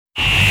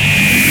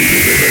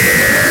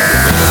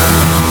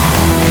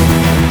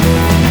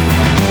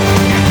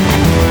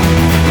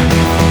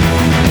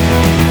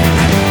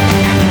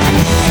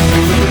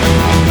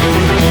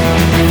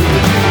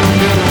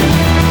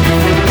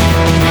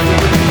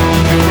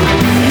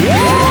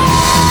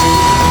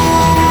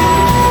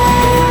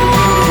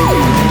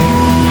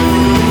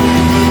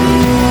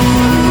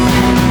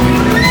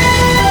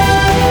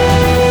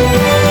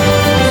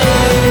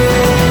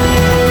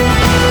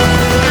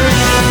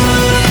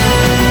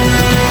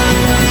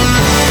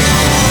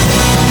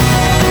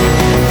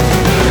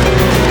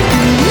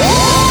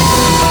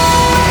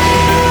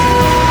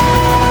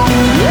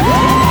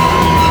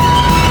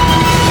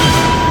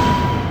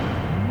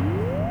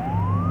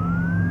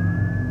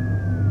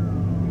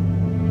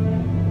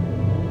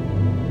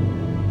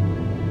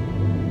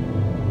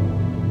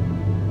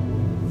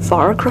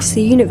far across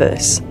the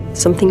universe,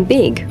 something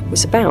big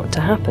was about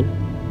to happen.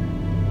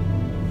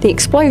 The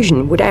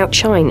explosion would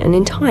outshine an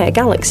entire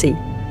galaxy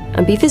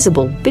and be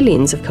visible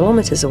billions of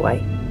kilometers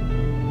away.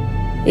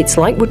 Its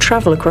light would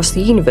travel across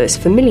the universe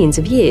for millions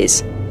of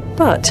years,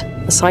 but,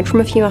 aside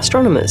from a few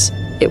astronomers,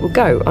 it would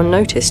go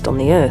unnoticed on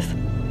the Earth.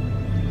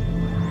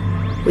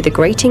 With a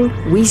grating,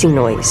 wheezing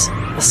noise,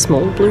 a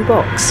small blue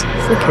box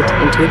flickered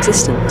into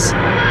existence.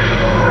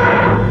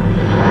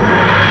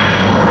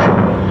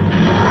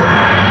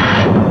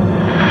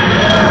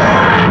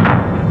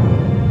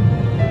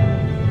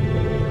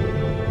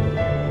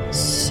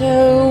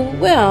 So,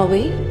 where are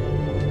we?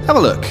 Have a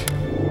look.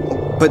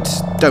 But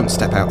don't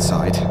step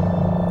outside.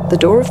 The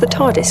door of the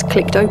TARDIS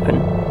clicked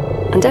open,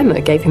 and Emma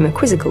gave him a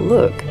quizzical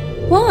look.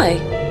 Why?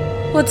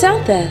 What's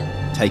out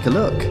there? Take a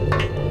look.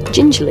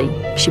 Gingerly,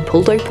 she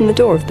pulled open the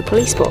door of the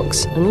police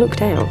box and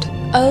looked out.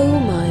 Oh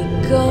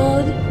my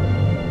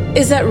god.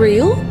 Is that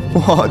real?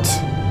 What?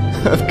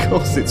 Of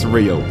course it's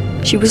real.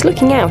 She was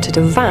looking out at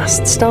a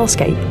vast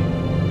starscape.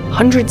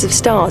 Hundreds of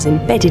stars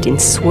embedded in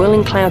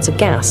swirling clouds of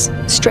gas,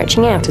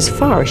 stretching out as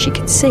far as she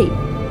could see.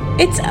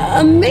 It's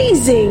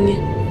amazing!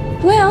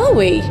 Where are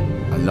we?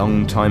 A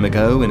long time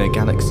ago in a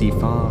galaxy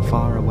far,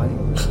 far away.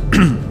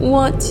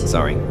 What?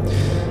 Sorry.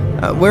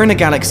 We're in a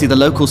galaxy the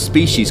local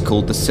species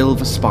called the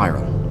Silver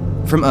Spiral.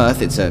 From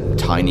Earth, it's a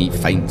tiny,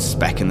 faint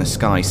speck in the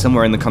sky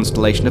somewhere in the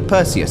constellation of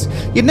Perseus.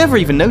 You'd never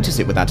even notice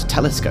it without a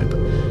telescope.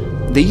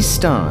 These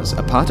stars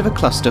are part of a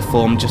cluster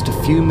formed just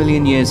a few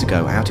million years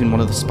ago out in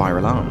one of the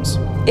spiral arms.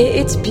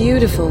 It's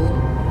beautiful,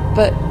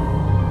 but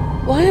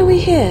why are we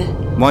here?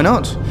 Why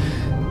not?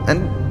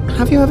 And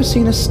have you ever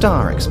seen a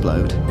star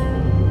explode?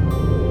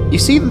 You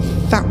see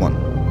that one?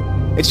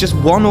 It's just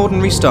one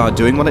ordinary star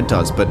doing what it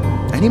does, but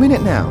any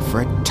minute now,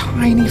 for a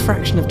tiny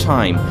fraction of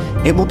time,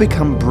 it will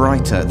become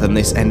brighter than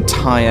this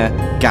entire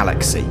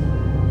galaxy.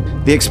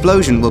 The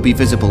explosion will be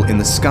visible in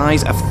the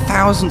skies of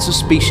thousands of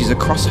species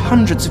across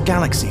hundreds of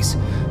galaxies.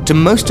 To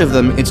most of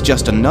them, it's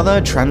just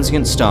another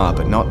transient star,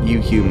 but not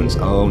you humans,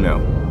 oh no.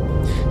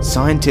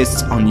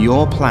 Scientists on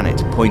your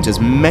planet point as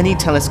many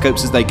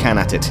telescopes as they can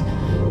at it.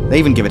 They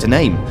even give it a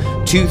name,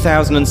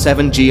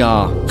 2007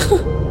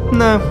 GR.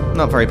 No,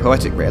 not very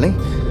poetic really.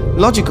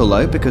 Logical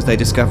though, because they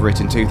discover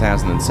it in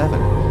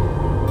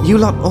 2007. You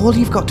lot, all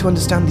you've got to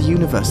understand the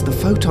universe, the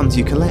photons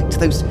you collect,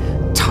 those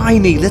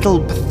tiny little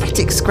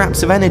pathetic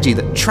scraps of energy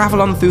that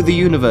travel on through the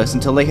universe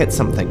until they hit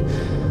something.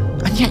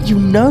 And yet you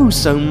know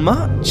so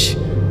much.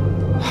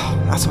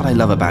 That's what I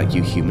love about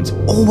you humans.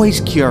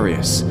 Always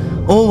curious.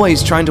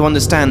 Always trying to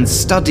understand,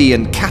 study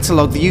and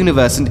catalogue the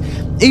universe. And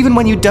even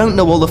when you don't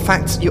know all the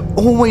facts, you're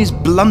always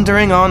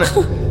blundering on.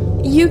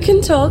 You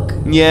can talk.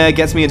 Yeah, it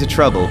gets me into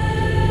trouble.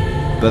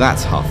 But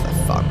that's half the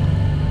fun.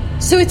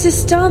 So it's a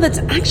star that's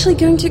actually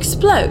going to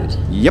explode?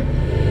 Yep.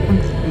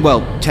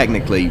 Well,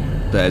 technically,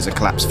 there's a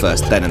collapse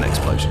first, then an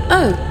explosion.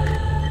 Oh,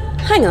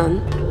 hang on.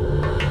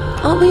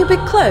 Aren't we a bit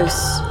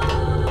close?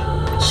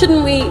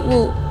 Shouldn't we,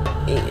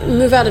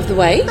 move out of the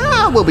way?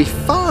 We'll be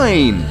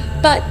fine.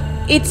 But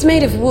it's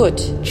made of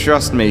wood.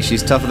 Trust me,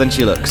 she's tougher than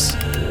she looks.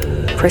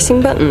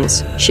 Pressing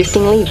buttons,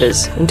 shifting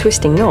levers, and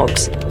twisting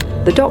knobs,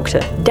 the Doctor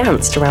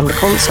danced around the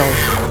console.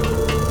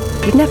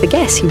 You'd never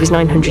guess he was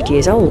 900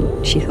 years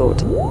old, she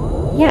thought.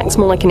 He acts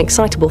more like an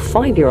excitable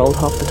 5-year-old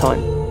half the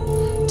time.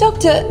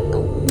 Doctor,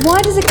 why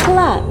does it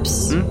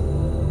collapse?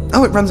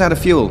 Oh, it runs out of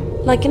fuel.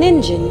 Like an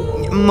engine?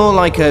 More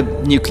like a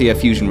nuclear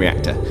fusion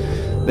reactor.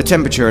 The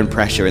temperature and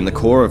pressure in the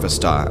core of a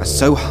star are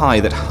so high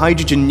that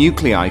hydrogen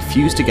nuclei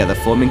fuse together,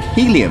 forming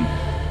helium.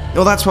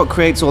 Well, that's what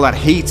creates all that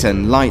heat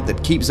and light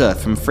that keeps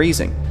Earth from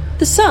freezing.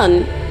 The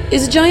sun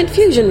is a giant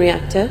fusion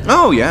reactor?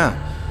 Oh, yeah.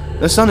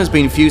 The sun has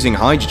been fusing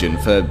hydrogen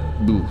for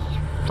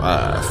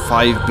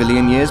 5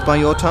 billion years by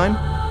your time.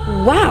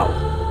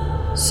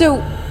 Wow.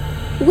 So,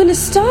 when a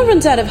star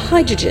runs out of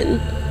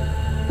hydrogen,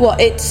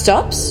 it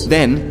stops?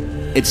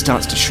 Then, it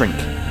starts to shrink.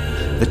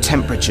 The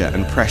temperature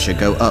and pressure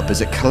go up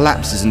as it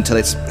collapses until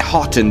it's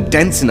hot and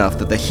dense enough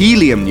that the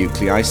helium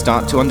nuclei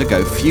start to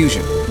undergo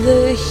fusion.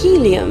 The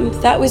helium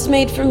that was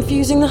made from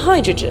fusing the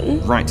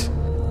hydrogen? Right.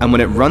 And when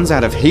it runs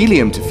out of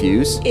helium to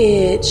fuse...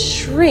 It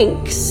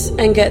shrinks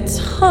and gets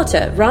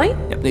hotter, right?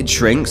 Yep, it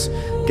shrinks,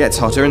 gets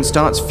hotter and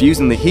starts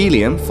fusing the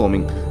helium,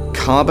 forming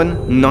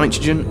carbon,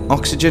 nitrogen,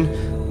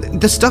 oxygen,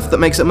 the stuff that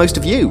makes up most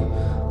of you.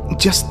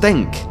 Just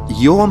think,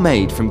 you're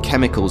made from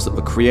chemicals that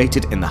were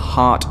created in the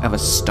heart of a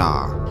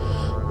star.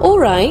 All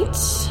right.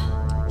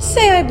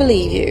 Say I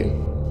believe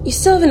you. You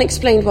still haven't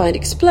explained why it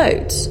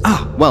explodes.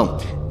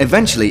 Well,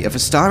 eventually, if a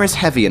star is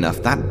heavy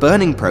enough, that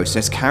burning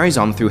process carries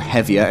on through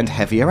heavier and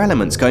heavier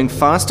elements, going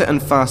faster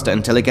and faster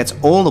until it gets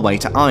all the way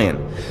to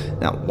iron.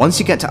 Now, once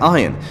you get to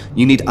iron,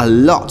 you need a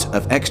lot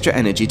of extra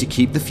energy to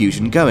keep the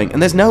fusion going,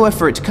 and there's nowhere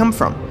for it to come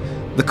from.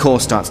 The core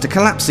starts to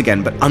collapse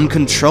again, but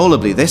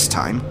uncontrollably this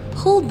time.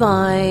 Pulled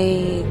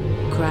by...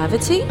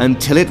 gravity?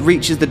 Until it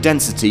reaches the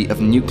density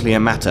of nuclear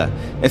matter,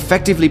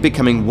 effectively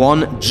becoming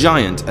one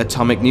giant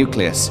atomic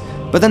nucleus.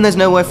 But then there's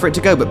nowhere for it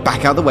to go but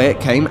back out the way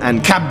it came,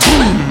 and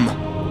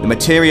kaboom! The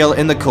material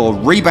in the core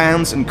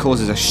rebounds and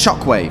causes a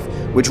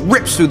shockwave, which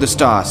rips through the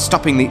star,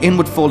 stopping the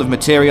inward fall of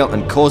material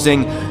and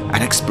causing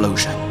an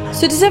explosion.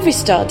 So does every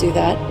star do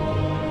that?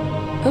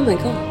 Oh my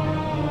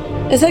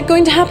god. Is that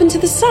going to happen to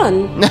the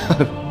sun? No,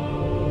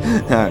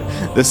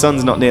 the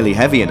sun's not nearly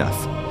heavy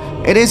enough.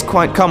 It is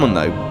quite common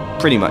though.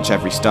 Pretty much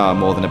every star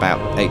more than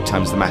about 8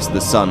 times the mass of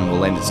the sun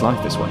will end its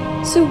life this way.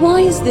 So why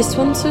is this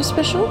one so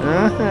special?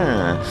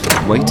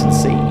 Wait and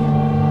see.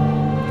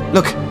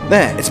 Look,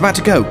 there, it's about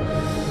to go.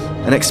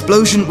 An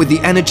explosion with the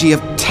energy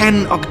of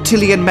 10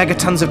 octillion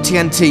megatons of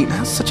TNT.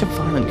 That's such a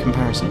violent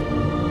comparison.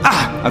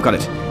 I've got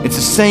it. It's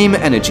the same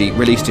energy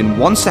released in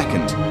 1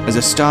 second as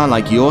a star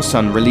like your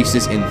sun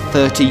releases in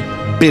 30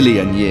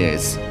 billion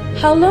years.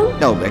 How long?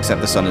 Oh,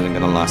 except the sun isn't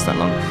going to last that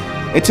long.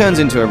 It turns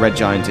into a red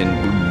giant in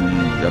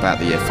about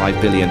the year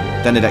 5 billion.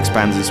 Then it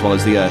expands and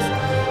swallows the Earth.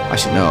 I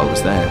should know I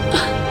was there.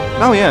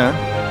 Oh yeah.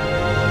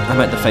 I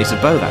met the face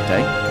of Bo that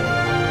day.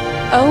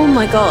 Oh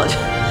my god.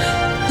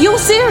 You're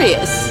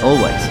serious?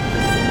 Always.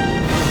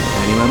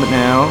 Any moment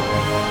now.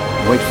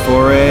 Wait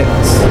for it.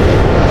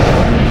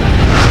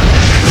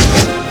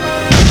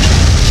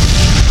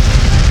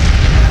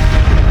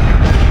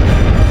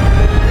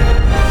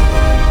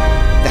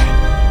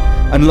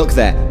 And look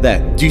there.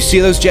 Do you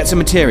see those jets of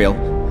material?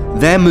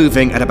 They're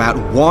moving at about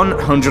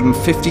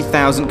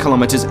 150,000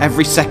 kilometers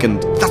every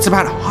second. That's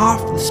about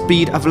half the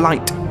speed of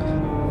light.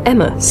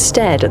 Emma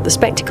stared at the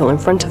spectacle in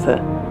front of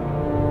her,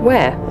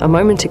 where, a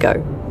moment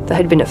ago, there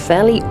had been a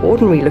fairly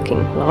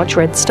ordinary-looking large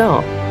red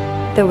star.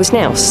 There was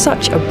now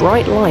such a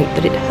bright light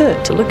that it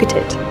hurt to look at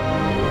it.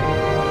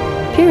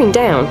 Peering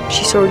down,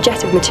 she saw a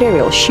jet of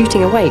material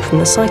shooting away from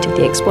the site of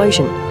the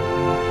explosion.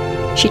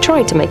 She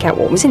tried to make out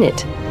what was in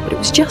it, but it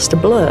was just a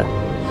blur.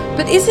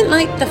 But isn't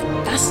light the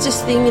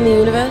fastest thing in the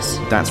universe?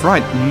 That's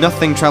right,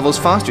 nothing travels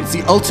faster. It's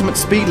the ultimate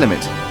speed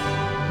limit.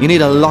 You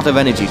need a lot of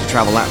energy to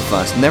travel that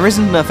fast, and there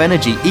isn't enough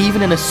energy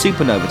even in a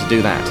supernova to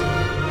do that.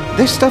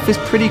 This stuff is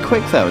pretty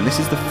quick though, and this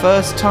is the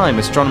first time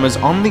astronomers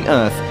on the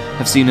Earth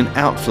have seen an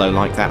outflow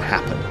like that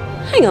happen.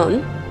 Hang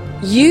on.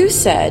 You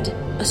said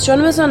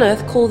astronomers on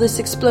Earth call this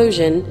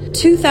explosion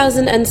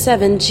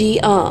 2007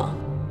 GR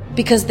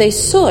because they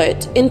saw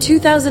it in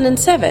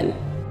 2007.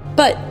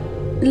 But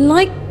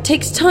light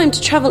takes time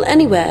to travel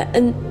anywhere,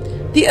 and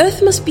the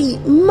Earth must be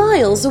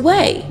miles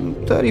away.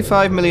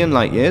 35 million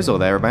light years or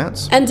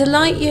thereabouts. And a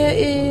light year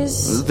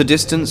is? The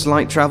distance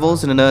light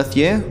travels in an Earth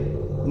year.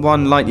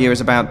 1 light year is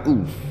about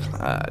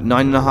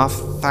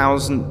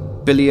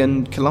 9,500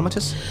 billion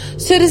kilometers.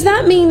 So does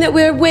that mean that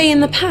we're way in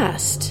the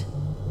past?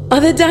 Are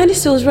there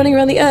dinosaurs running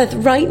around the Earth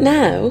right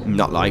now?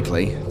 Not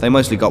likely. They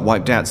mostly got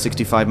wiped out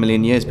 65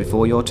 million years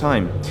before your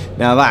time.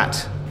 Now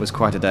that was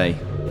quite a day.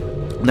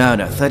 No,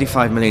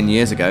 35 million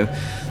years ago.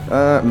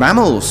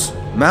 Mammals.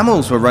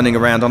 Mammals were running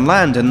around on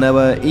land, and there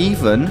were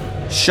even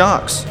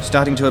sharks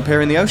starting to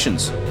appear in the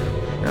oceans.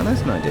 Now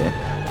that's an idea.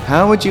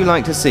 How would you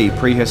like to see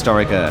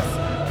prehistoric Earth?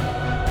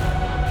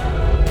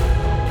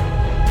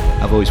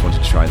 I've always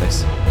wanted to try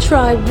this.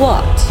 Try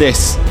what?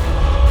 This.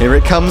 Here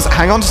it comes.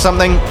 Hang on to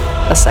something.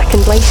 A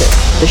second later,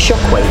 the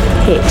shockwave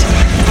hit.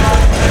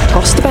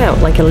 Tossed about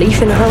like a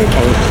leaf in a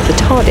hurricane, the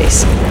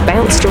TARDIS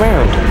bounced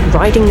around,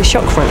 riding the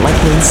shock front like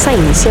an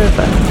insane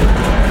surfer.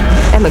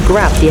 Emma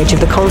grabbed the edge of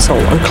the console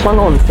and clung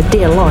on for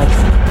dear life.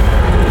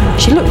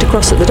 She looked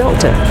across at the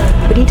Doctor,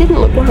 but he didn't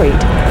look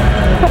worried.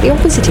 Quite the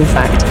opposite, in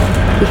fact.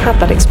 He had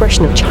that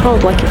expression of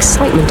childlike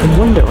excitement and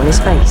wonder on his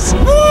face.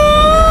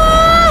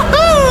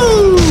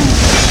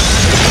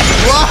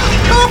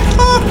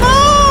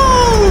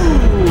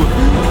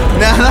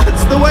 Now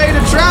that's the way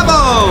to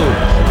travel!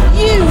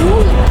 You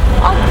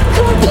are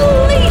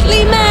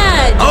completely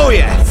mad! Oh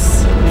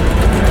yes!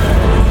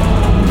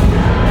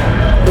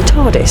 The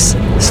TARDIS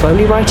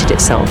slowly righted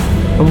itself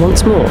and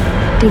once more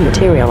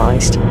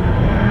dematerialized.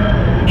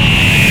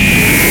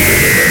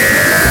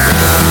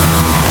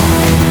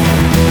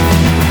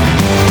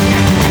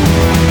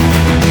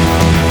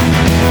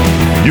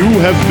 You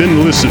have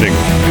been listening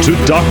to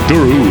Doctor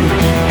Who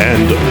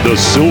and the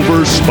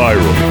Silver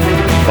Spiral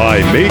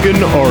by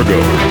Megan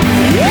Argo.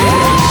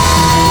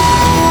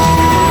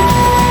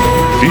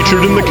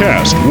 Featured in the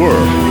cast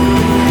were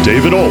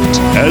David Alt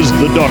as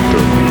the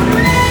Doctor,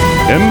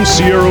 M.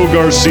 Sierra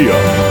Garcia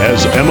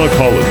as Emma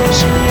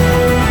Collins,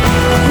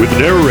 with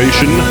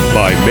narration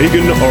by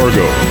Megan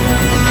Argo.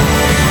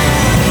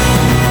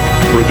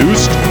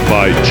 Produced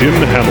by Jim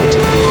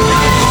Hamilton.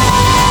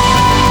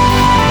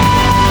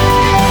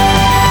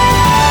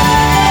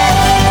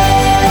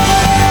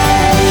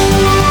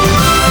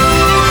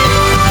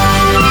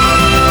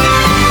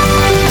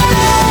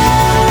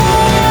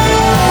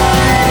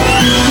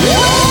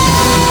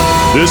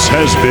 This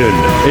has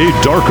been a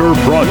Darker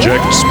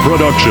Projects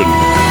production.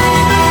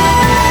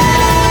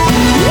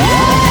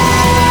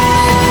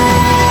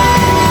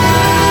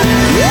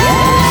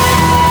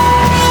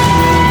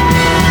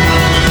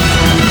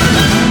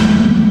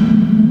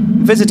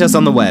 Visit us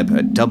on the web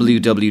at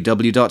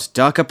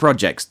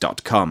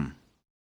www.darkerprojects.com.